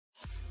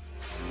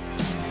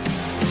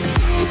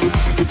Alright,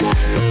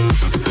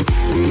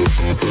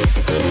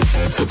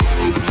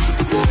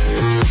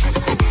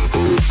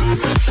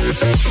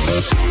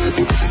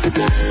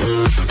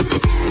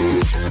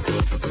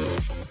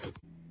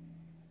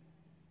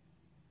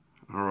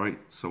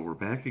 so we're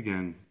back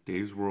again,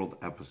 Dave's World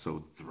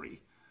episode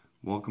 3.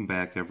 Welcome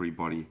back,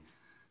 everybody.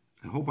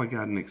 I hope I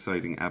got an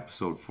exciting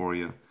episode for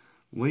you.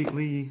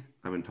 Lately,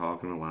 I've been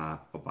talking a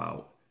lot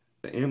about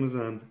the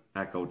Amazon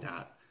Echo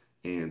Dot,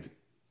 and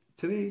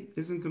today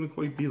isn't going to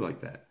quite be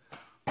like that.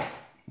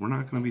 We're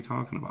not going to be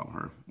talking about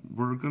her.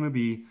 We're going to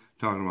be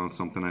talking about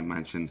something I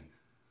mentioned,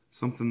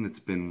 something that's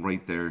been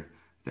right there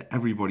that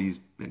everybody's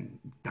been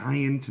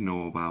dying to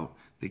know about.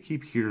 They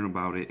keep hearing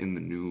about it in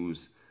the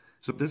news.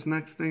 So this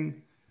next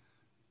thing,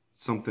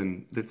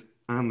 something that's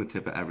on the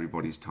tip of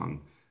everybody's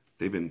tongue.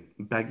 They've been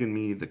begging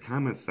me. The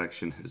comment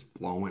section is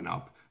blowing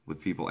up with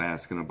people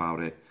asking about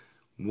it.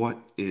 What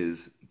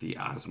is the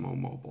Osmo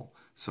Mobile?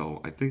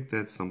 So I think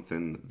that's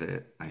something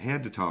that I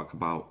had to talk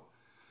about.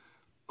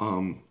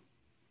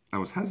 I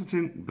was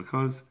hesitant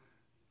because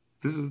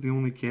this is the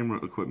only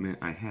camera equipment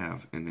I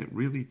have, and it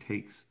really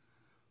takes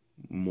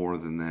more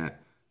than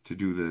that to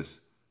do this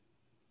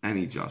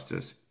any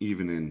justice,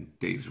 even in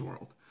Dave's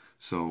World.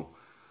 So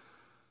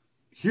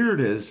here it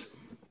is,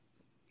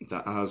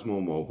 the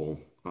Osmo Mobile.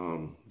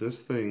 This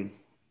thing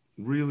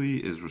really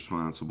is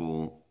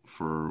responsible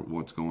for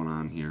what's going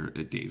on here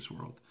at Dave's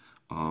World.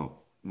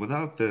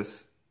 Without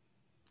this,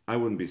 I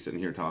wouldn't be sitting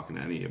here talking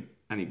to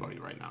anybody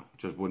right now. It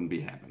just wouldn't be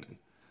happening.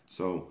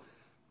 So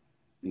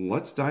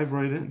let's dive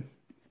right in.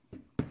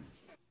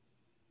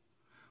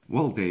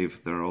 Well,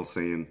 Dave, they're all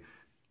saying,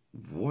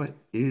 what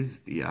is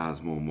the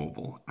Osmo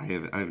Mobile? I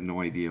have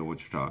no idea what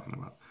you're talking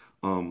about.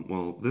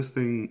 Well, this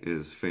thing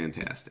is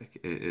fantastic.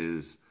 It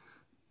is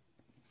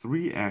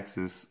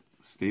 3-axis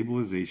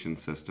stabilization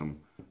system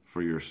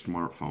for your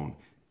smartphone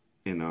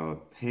in a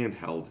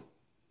handheld,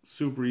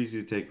 super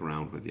easy to take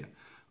around with you.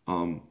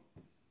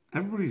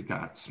 Everybody's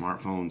got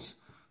smartphones.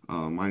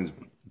 Mine's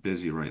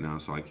busy right now,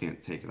 so I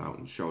can't take it out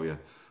and show you.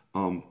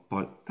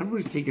 But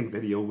everybody's taking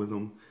video with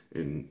them,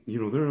 and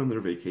they're on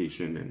their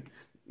vacation, and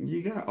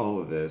you got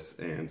all of this,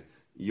 and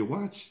you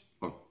watch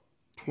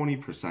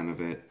 20%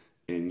 of it,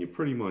 and you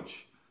pretty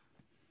much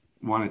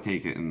want to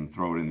take it and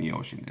throw it in the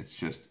ocean. It's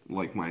just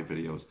like my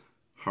videos,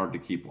 hard to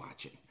keep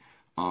watching.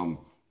 And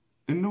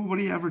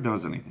nobody ever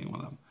does anything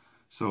with them.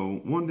 So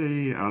one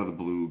day out of the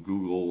blue,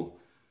 Google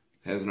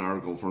has an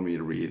article for me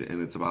to read,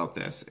 and it's about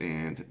this.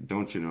 And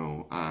don't you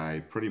know,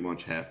 I pretty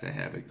much have to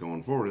have it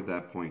going forward at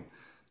that point.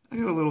 I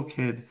got a little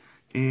kid,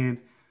 and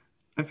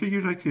I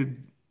figured I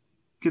could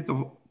get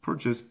the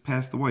purchase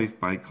past the wife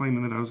by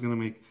claiming that I was going to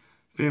make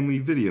family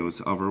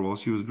videos of her while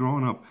she was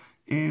growing up.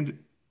 And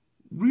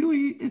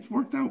really, it's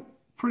worked out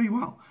pretty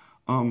well.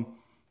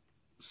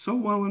 So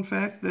well, in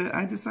fact, that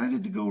I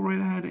decided to go right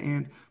ahead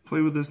and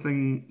play with this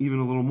thing even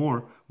a little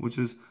more, which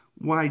is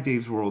why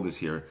Dave's World is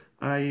here.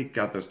 I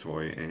got this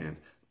toy, and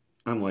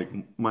I'm like,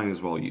 might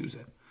as well use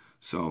it.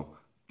 So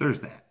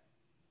there's that.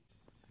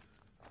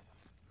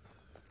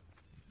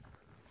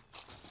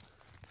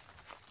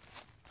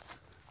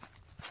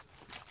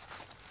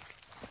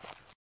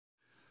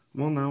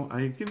 Well, now,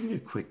 I've given you a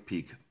quick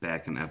peek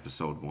back in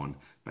episode 1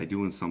 by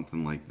doing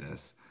something like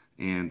this,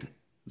 and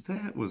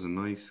that was a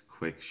nice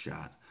quick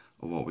shot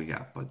of what we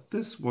got, but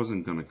this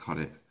wasn't going to cut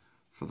it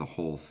for the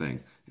whole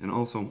thing. And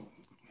also,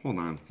 hold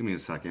on, give me a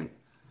second.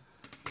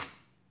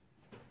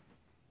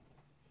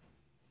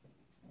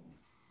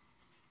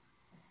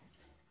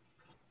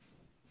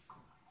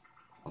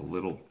 A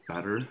little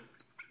better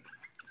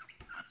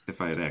if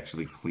I had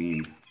actually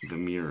cleaned the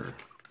mirror.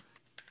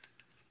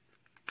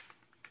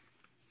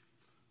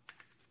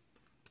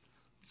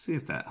 See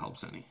if that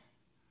helps any.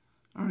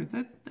 All right,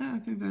 I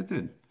think that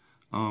did.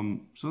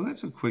 So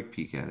that's a quick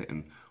peek at it.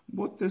 And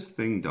what this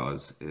thing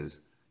does is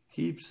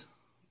keeps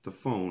the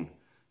phone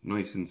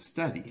nice and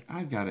steady.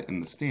 I've got it in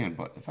the stand,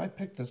 but if I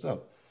pick this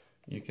up,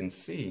 you can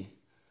see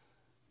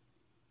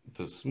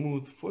the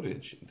smooth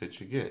footage that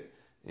you get.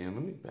 And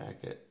let me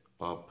back it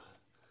up.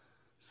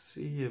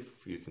 See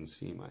if you can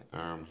see my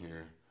arm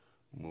here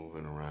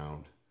moving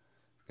around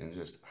and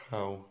just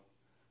how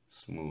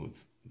smooth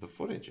the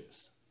footage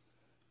is.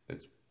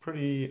 It's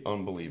pretty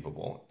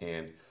unbelievable,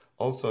 and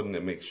all of a sudden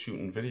it makes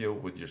shooting video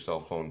with your cell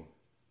phone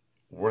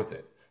worth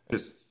it.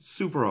 It's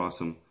super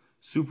awesome.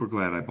 Super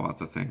glad I bought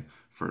the thing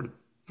for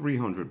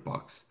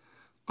 $300.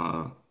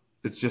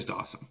 It's just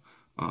awesome.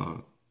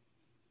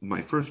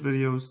 My first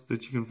videos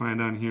that you can find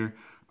on here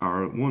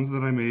are ones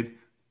that I made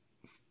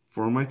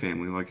for my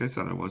family, like I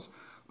said I was,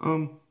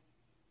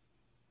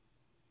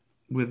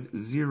 with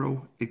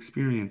zero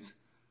experience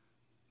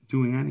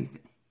doing anything.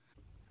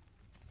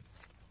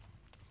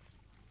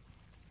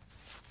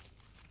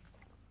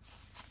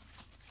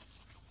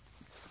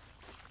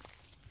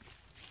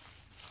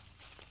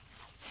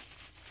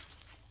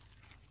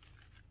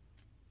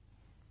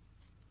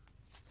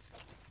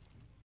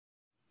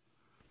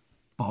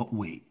 But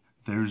wait,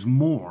 there's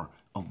more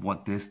of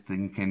what this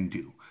thing can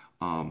do.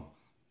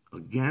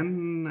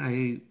 Again,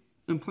 I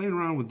am playing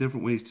around with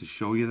different ways to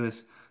show you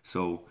this.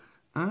 So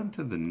on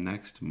to the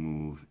next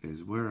move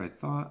is where I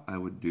thought I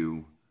would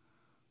do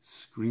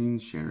screen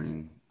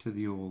sharing to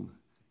the old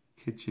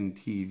kitchen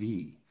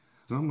TV.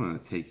 So I'm going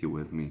to take you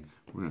with me.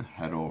 We're going to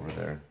head over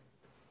there.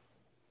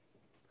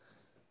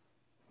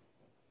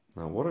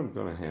 Now what I'm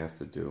going to have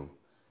to do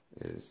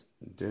is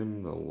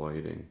dim the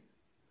lighting.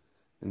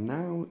 And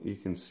now you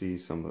can see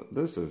some of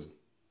this is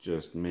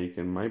just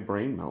making my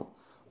brain melt.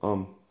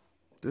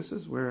 This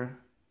is where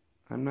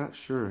I'm not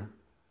sure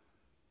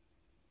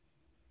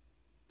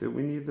that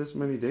we need this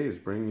many days,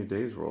 bring you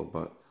Days World,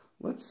 but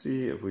let's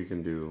see if we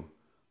can do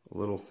a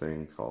little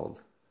thing called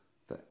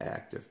the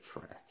active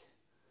track.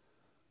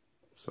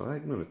 So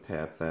I'm going to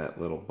tap that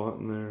little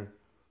button there.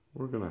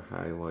 We're going to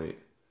highlight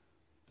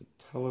the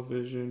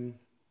television,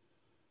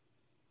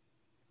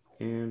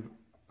 and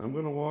I'm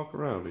going to walk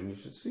around, and you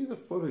should see the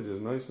footage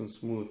is nice and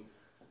smooth,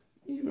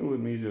 even with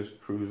me just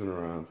cruising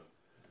around.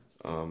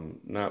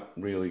 Not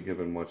really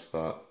giving much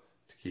thought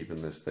to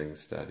keeping this thing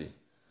steady.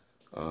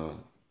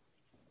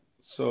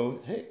 So,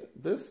 hey,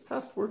 this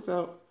test worked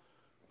out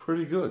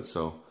pretty good.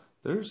 So,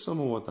 there's some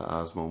of what the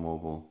Osmo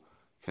Mobile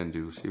can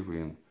do. See if we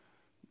can...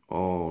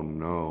 Oh,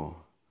 no.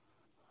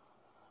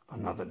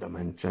 Another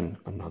dimension,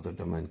 another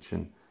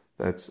dimension.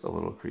 That's a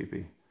little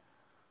creepy.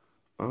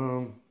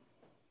 Well,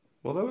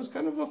 that was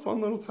kind of a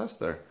fun little test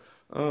there.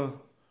 We're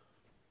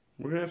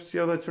going to have to see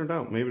how that turned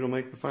out. Maybe it'll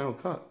make the final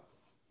cut.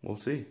 We'll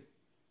see.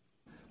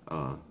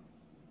 I'm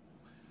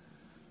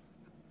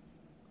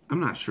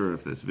not sure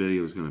if this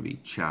video is going to be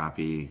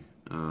choppy.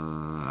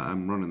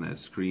 I'm running that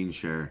screen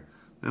share.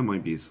 That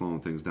might be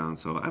slowing things down,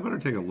 so I better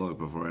take a look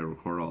before I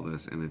record all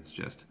this, and it's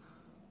just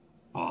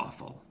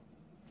awful.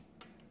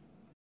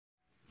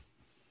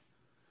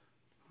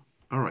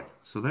 Alright,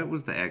 so that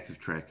was the active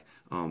track,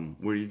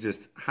 where you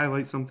just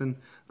highlight something,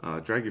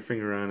 drag your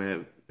finger on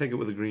it, pick it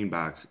with a green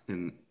box,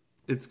 and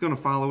it's going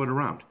to follow it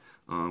around.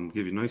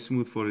 Give you nice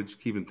smooth footage,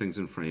 keeping things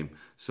in frame.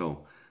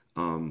 So,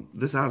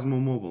 this Osmo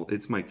Mobile,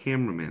 it's my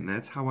cameraman.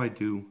 That's how I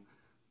do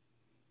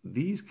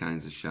these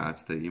kinds of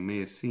shots that you may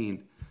have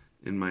seen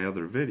in my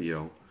other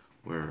video,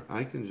 where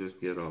I can just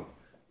get up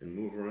and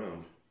move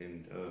around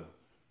and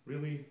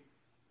really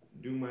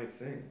do my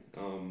thing.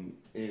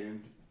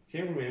 And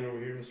cameraman over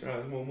here, Mr.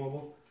 Osmo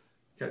Mobile,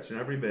 catching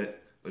every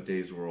bit of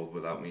Days World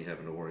without me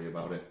having to worry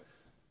about it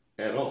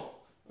at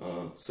all.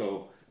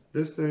 So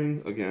this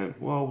thing, again,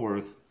 well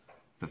worth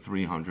the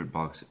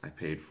 $300 I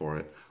paid for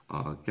it.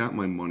 Got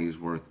my money's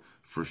worth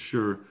for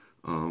sure.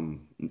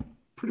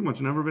 Pretty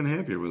much never been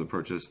happier with a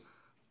purchase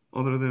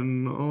other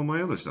than all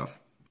my other stuff.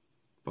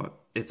 But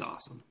it's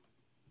awesome.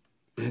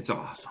 It's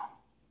awesome.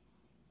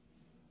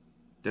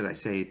 Did I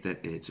say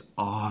that it's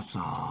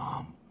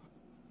awesome?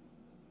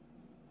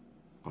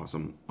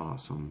 Awesome,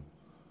 awesome,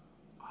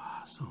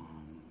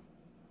 awesome.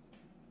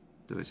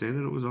 Did I say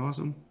that it was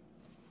awesome?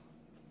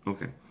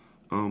 Okay.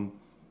 I'm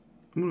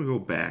going to go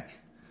back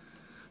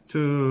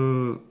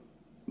to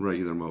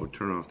regular mode.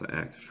 Turn off the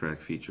active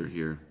track feature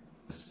here.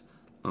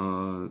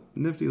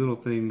 Nifty little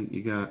thing.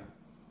 You got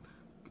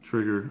a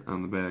trigger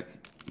on the back.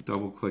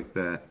 Double click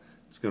that.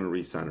 It's going to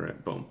recenter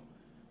it. Boom.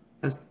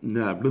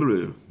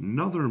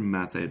 Another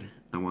method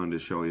I wanted to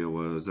show you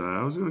was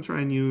I was going to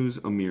try and use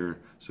a mirror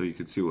so you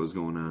could see what was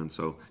going on.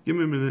 So give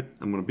me a minute.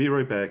 I'm going to be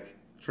right back.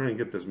 Try and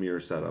get this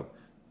mirror set up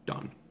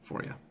done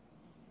for you.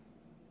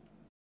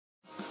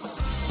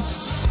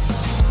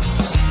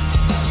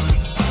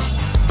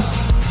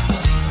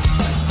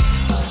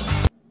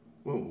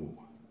 Whoa.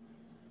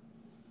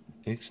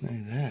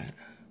 Ixnay that.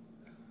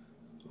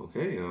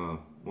 Okay,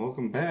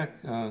 welcome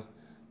back.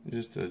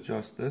 Just to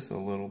adjust this a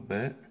little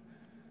bit.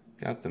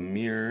 Got the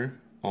mirror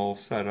all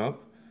set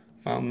up.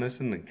 Found this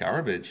in the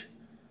garbage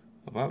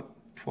about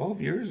 12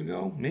 years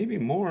ago, maybe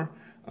more.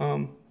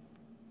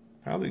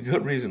 Probably a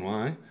good reason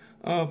why.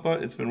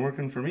 But it's been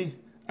working for me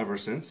ever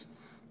since.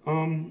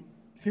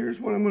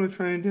 Here's what I'm going to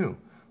try and do.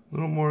 A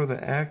little more of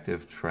the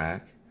active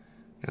track.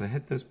 Gotta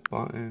hit this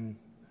button.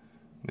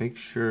 Make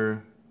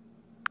sure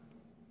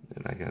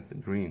that I got the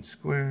green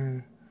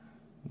square.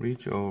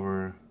 Reach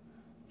over.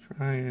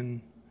 Try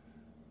and...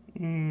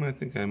 I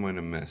think I might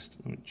have missed.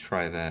 Let me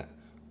try that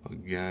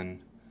again.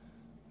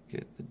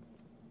 Get the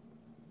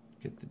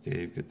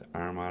Dave, get the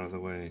arm out of the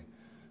way.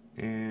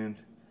 And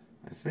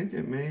I think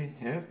it may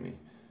have me.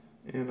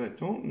 And I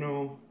don't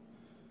know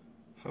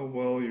how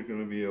well you're going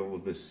to be able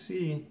to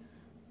see,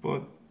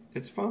 but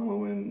it's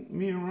following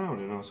me around.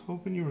 And I was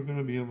hoping you were going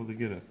to be able to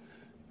get a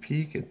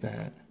peek at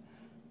that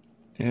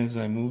as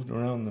I moved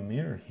around the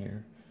mirror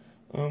here.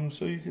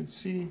 So you could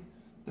see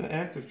the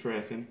active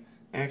tracking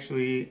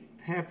actually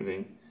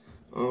happening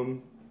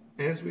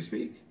as we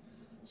speak.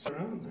 It's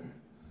around there.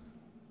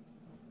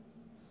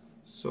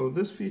 So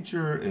this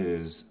feature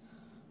is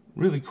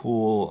really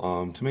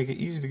cool to make it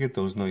easy to get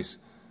those nice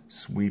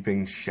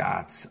sweeping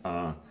shots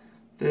that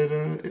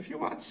if you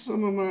watch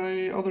some of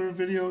my other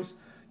videos,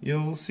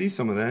 you'll see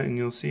some of that, and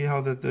you'll see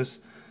how that this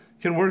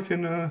can work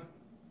and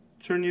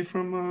turn you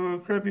from a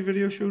crappy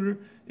video shooter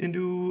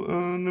into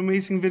an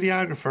amazing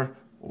videographer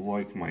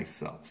like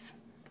myself.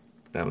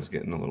 That was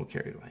getting a little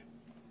carried away.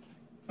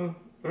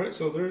 Alright,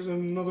 so there's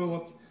another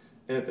look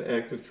at the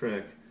active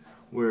track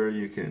where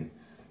you can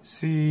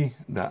see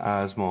the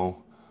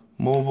Osmo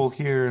mobile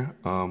here.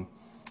 I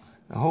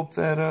hope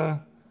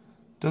that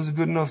does a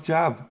good enough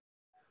job.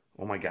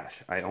 Oh my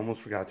gosh, I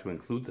almost forgot to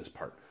include this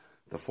part,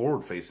 the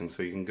forward facing,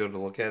 so you can go to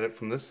look at it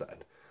from this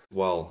side.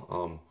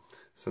 Well,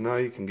 so now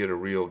you can get a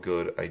real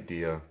good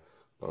idea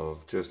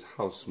of just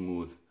how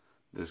smooth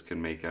this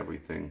can make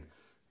everything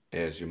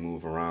as you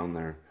move around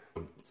there.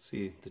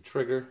 See the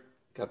trigger,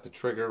 got the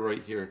trigger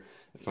right here.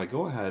 If I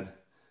go ahead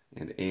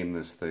and aim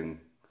this thing,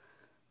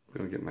 I'm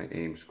gonna get my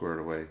aim squared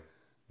away.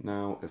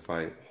 Now, if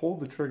I hold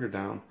the trigger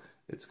down,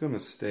 it's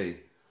gonna stay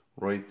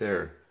right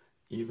there.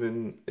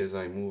 Even as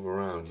I move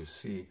around, you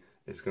see,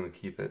 it's gonna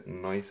keep it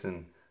nice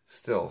and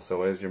still.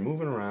 So as you're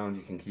moving around,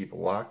 you can keep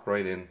locked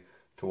right in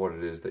to what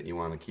it is that you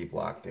wanna keep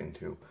locked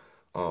into.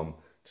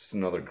 Just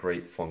another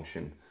great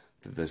function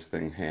that this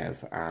thing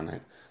has on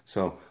it.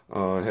 So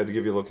I had to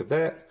give you a look at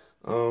that.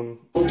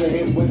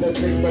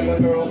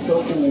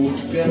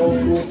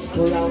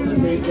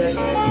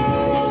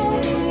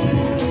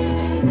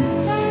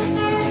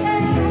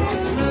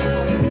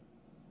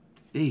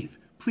 Dave,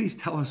 please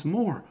tell us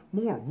more.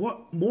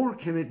 What more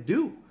can it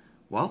do?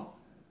 Well,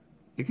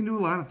 it can do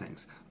a lot of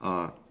things.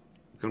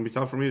 It's gonna be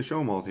tough for me to show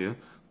them all to you,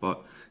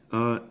 but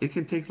it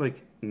can take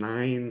like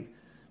 9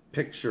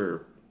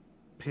 picture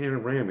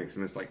panoramics,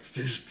 and it's like,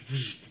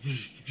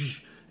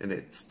 and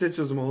it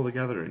stitches them all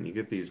together, and you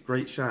get these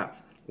great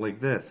shots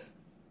like this.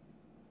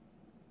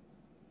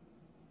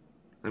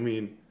 I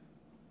mean,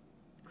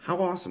 how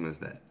awesome is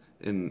that?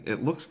 And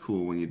it looks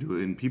cool when you do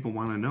it, and people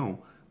want to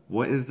know,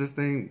 what is this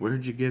thing?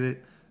 Where'd you get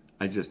it?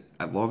 I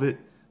love it.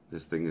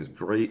 This thing is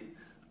great.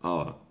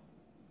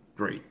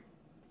 Great.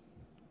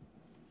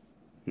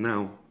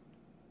 Now,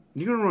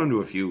 you're going to run into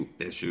a few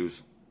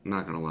issues,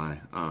 not going to lie.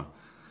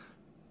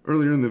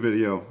 Earlier in the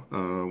video,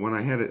 when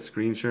I had it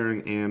screen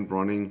sharing and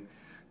running,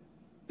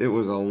 it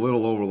was a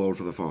little overload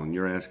for the phone.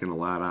 You're asking a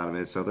lot out of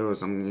it, so there was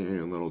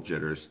some little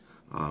jitters,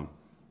 like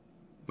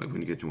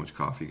when you get too much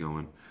coffee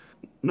going.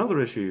 Another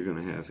issue you're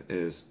going to have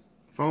is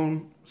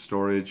phone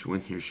storage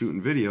when you're shooting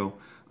video,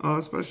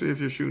 especially if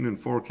you're shooting in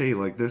 4K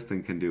like this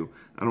thing can do.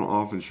 I don't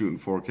often shoot in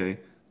 4K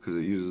because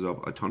it uses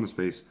up a ton of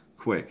space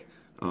quick.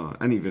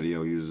 Any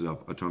video uses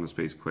up a ton of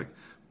space quick,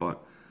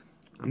 but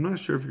I'm not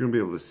sure if you're going to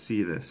be able to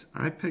see this.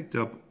 I picked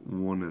up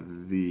one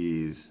of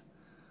these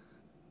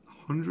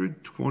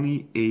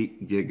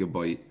 128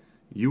 gigabyte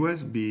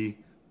USB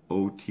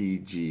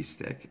OTG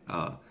stick.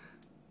 Got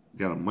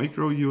a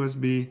micro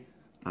USB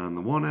on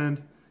the one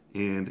end,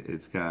 and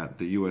it's got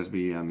the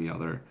USB on the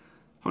other.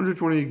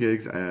 128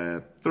 gigs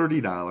at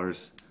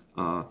 $30.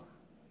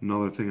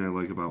 Another thing I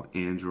like about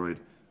Android,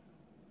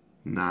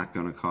 not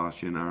going to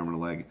cost you an arm and a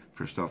leg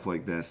for stuff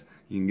like this.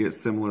 You can get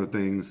similar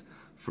things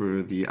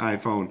for the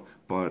iPhone,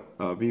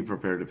 but be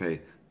prepared to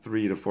pay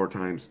 3 to 4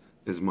 times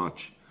as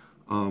much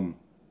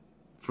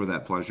for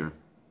that pleasure.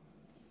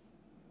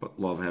 But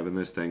love having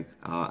this thing.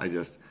 I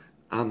just,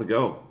 on the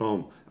go,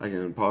 boom. I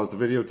can pause the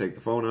video, take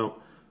the phone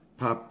out,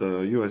 pop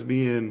the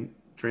USB in,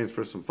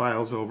 transfer some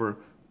files over,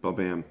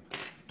 bam.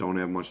 Don't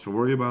have much to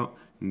worry about.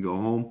 You can go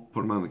home,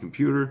 put them on the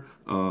computer,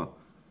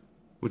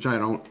 which I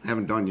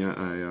haven't done yet.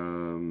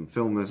 I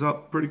filmed this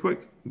up pretty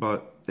quick,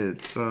 but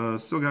it's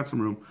still got some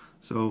room.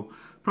 So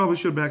probably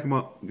should back them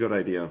up. Good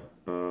idea,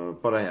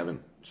 but I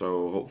haven't.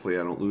 So hopefully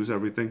I don't lose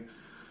everything.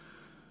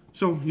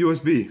 So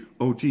USB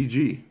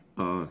OTG,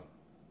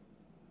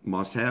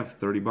 must have,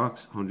 $30,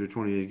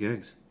 128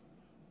 gigs.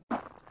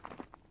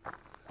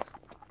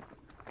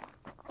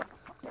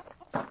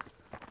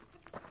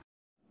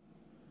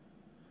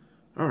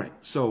 All right,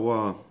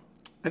 so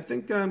I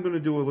think I'm going to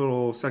do a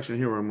little section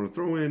here where I'm going to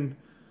throw in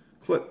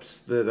clips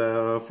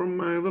that from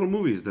my little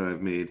movies that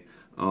I've made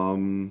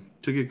to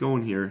get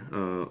going here.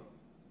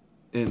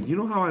 And you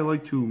know how I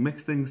like to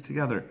mix things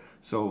together.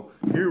 So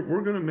here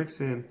we're going to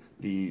mix in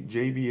the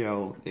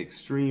JBL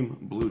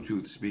Extreme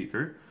Bluetooth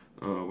speaker,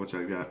 which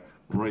I got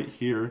right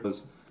here. It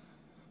was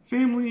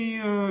family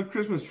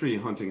Christmas tree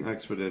hunting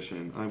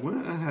expedition. I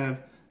went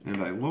ahead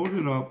and I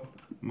loaded up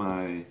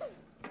my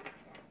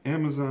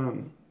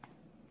Amazon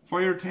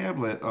Fire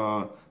tablet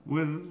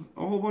with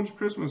a whole bunch of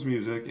Christmas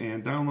music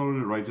and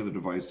downloaded it right to the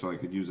device so I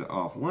could use it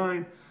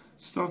offline.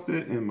 Stuffed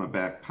it in my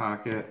back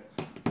pocket,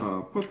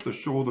 put the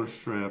shoulder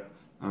strap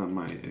on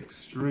my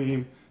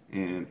Extreme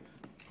and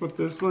put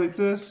this like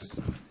this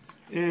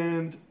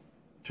and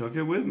took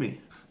it with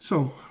me.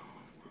 So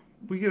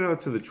we get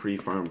out to the tree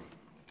farm.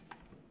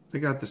 I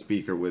got the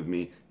speaker with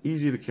me,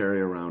 easy to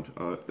carry around.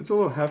 It's a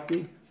little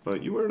hefty,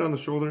 but you wear it on the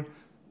shoulder,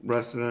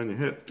 rest it on your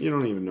hip, you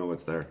don't even know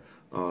it's there.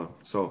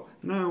 So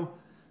now,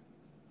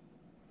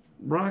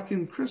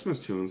 rocking Christmas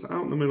tunes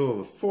out in the middle of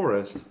the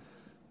forest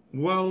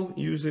while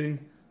using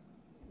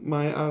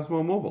my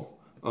Osmo Mobile.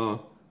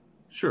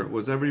 Sure,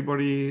 was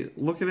everybody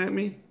looking at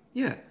me?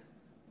 Yeah.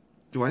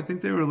 Do I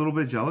think they were a little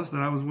bit jealous that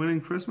I was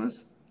winning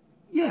Christmas?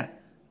 Yeah.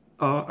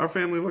 Our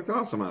family looked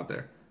awesome out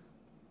there.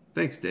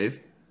 Thanks, Dave.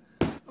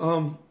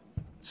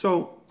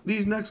 So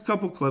these next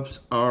couple clips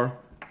are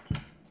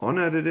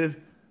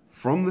unedited,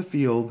 from the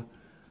field,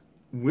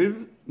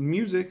 with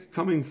music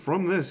coming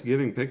from this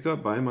getting picked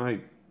up by my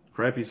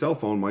crappy cell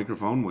phone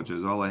microphone, which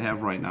is all I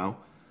have right now.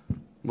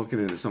 Looking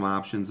into some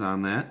options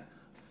on that.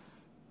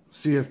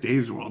 See if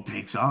Dave's World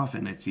takes off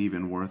and it's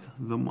even worth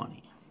the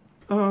money.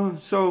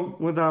 So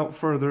without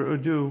further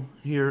ado,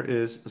 here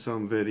is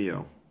some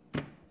video.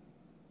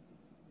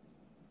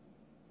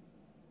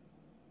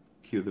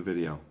 Cue the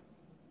video.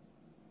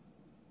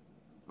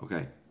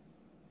 Okay.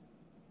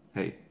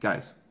 Hey,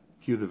 guys,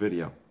 cue the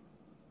video.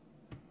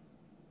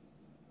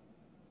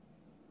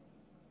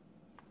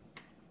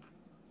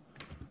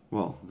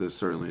 Well, this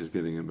certainly is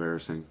getting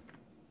embarrassing.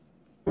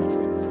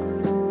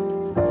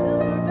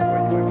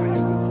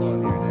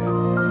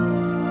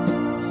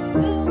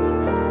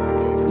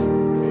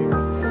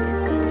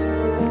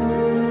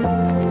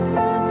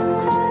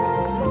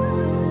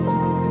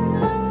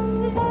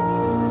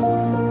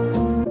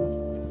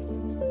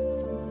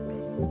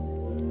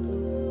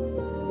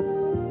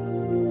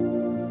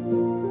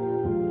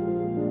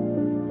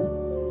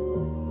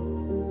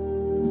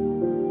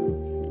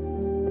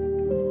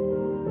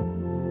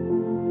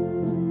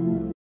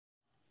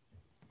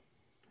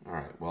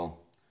 Well,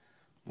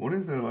 what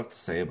is there left to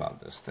say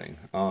about this thing?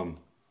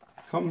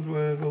 Comes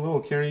with a little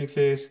carrying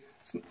case.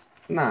 It's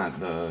not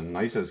the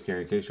nicest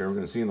carrying case you're ever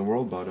going to see in the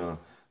world, but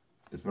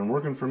it's been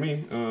working for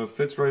me.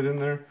 Fits right in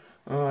there.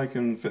 I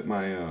can fit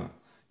my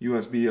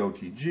USB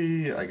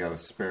OTG. I got a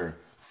spare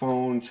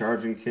phone,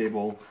 charging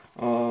cable,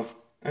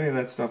 any of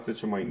that stuff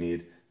that you might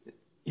need.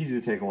 Easy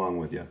to take along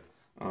with you.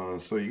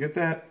 So you get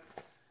that.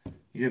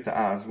 You get the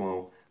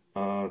Osmo.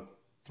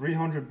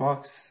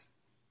 $300.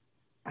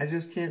 I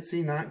just can't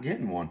see not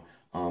getting one.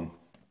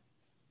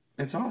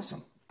 It's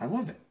awesome. I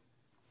love it.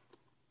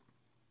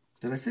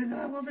 Did I say that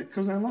I love it?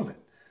 Because I love it.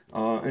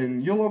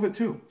 And you'll love it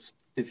too.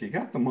 If you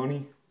got the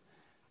money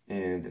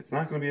and it's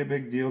not going to be a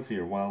big deal to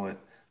your wallet,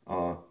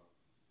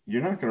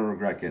 you're not going to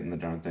regret getting the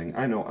darn thing.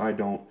 I know I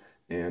don't.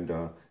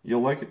 And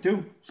you'll like it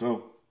too.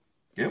 So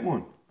get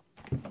one.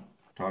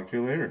 Talk to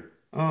you later.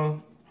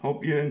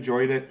 Hope you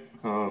enjoyed it.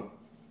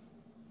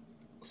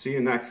 See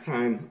you next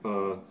time.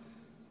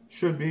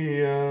 Should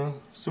be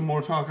some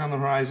more talk on the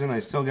horizon. I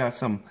still got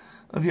some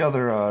of the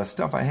other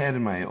stuff I had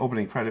in my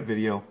opening credit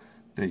video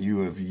that you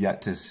have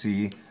yet to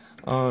see.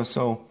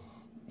 So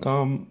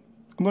I'm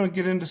going to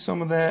get into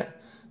some of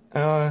that.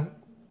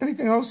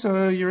 Anything else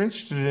you're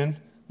interested in,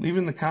 leave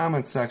in the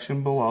comments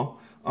section below.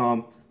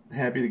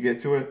 Happy to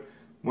get to it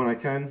when I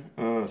can.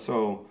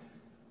 So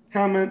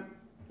comment,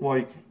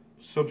 like,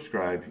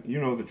 subscribe. You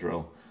know the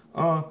drill.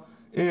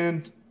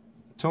 And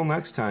till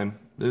next time,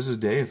 this is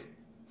Dave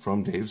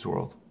from Dave's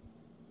World.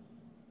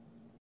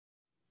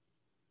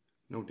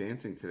 No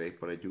dancing today,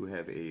 but I do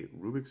have a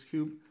Rubik's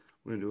Cube.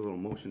 We're going to do a little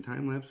motion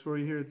time lapse for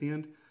you here at the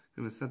end.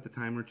 Going to set the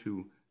timer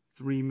to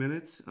 3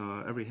 minutes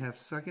every half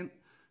second.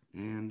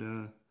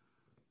 And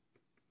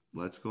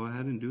let's go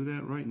ahead and do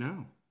that right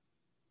now.